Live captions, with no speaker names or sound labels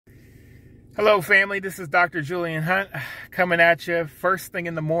Hello, family. This is Dr. Julian Hunt coming at you first thing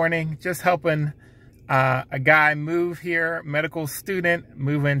in the morning, just helping a guy move here, medical student,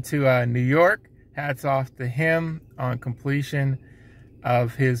 move into New York. Hats off to him on completion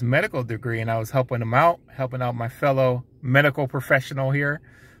of his medical degree, and I was helping him out, helping out my fellow medical professional here.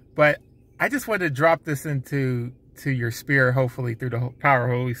 But I just wanted to drop this into your spirit, hopefully through the power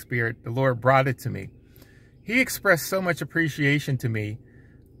of Holy Spirit. The Lord brought it to me. He expressed so much appreciation to me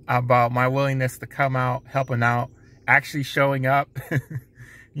about my willingness to come out, helping out, actually showing up.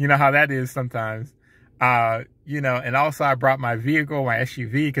 You know how that is sometimes. And also I brought my vehicle, my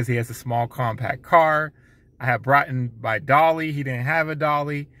SUV, because he has a small compact car. I had brought in my dolly. He didn't have a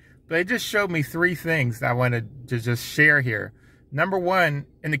dolly. But it just showed me three things that I wanted to just share here. Number one,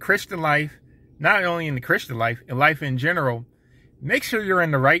 in the Christian life, not only in the Christian life, in life in general, make sure you're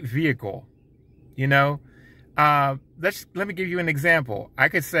in the right vehicle. Let me give you an example. I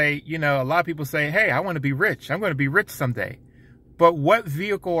could say, a lot of people say, hey, I want to be rich. I'm going to be rich someday. But what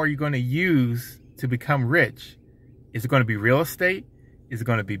vehicle are you going to use to become rich? Is it going to be real estate? Is it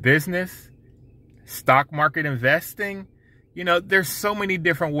going to be business? Stock market investing? There's so many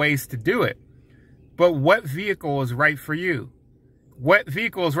different ways to do it. But what vehicle is right for you? What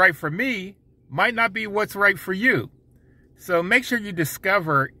vehicle is right for me might not be what's right for you. So make sure you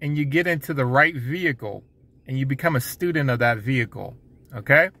discover and you get into the right vehicle and you become a student of that vehicle,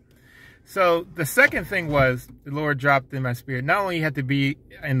 okay? So the second thing was, the Lord dropped in my spirit, not only you have to be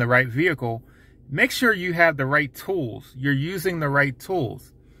in the right vehicle, make sure you have the right tools. You're using the right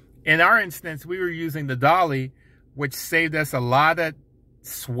tools. In our instance, we were using the dolly, which saved us a lot of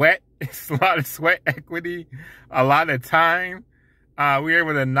sweat, equity, a lot of time. We were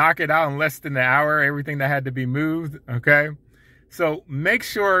able to knock it out in less than an hour, everything that had to be moved, okay? So make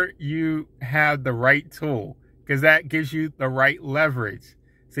sure you have the right tool, because that gives you the right leverage.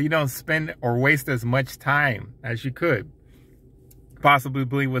 So you don't spend or waste as much time as you could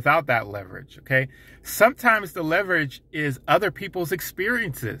possibly without that leverage, okay? Sometimes the leverage is other people's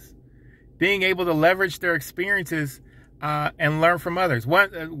experiences. Being able to leverage their experiences and learn from others.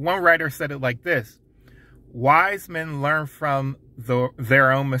 One writer said it like this: wise men learn from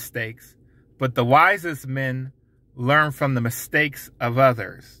their own mistakes, but the wisest men learn from the mistakes of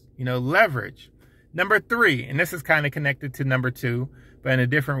others. Leverage. Number three, and this is kind of connected to number two, but in a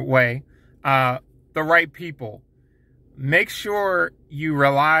different way, the right people. Make sure you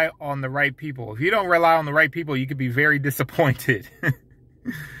rely on the right people. If you don't rely on the right people, you could be very disappointed.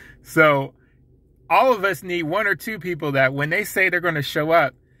 So all of us need one or two people that when they say they're going to show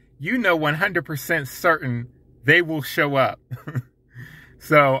up, 100% certain they will show up.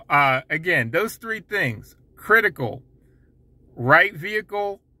 So again, those three things: critical, right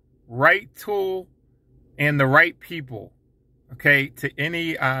vehicle, right tool, and the right people, okay, to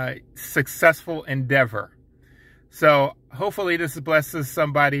any successful endeavor. So hopefully this blesses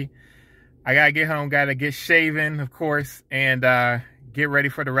somebody. I got to get home, got to get shaven, of course, and get ready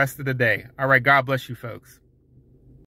for the rest of the day. All right, God bless you folks.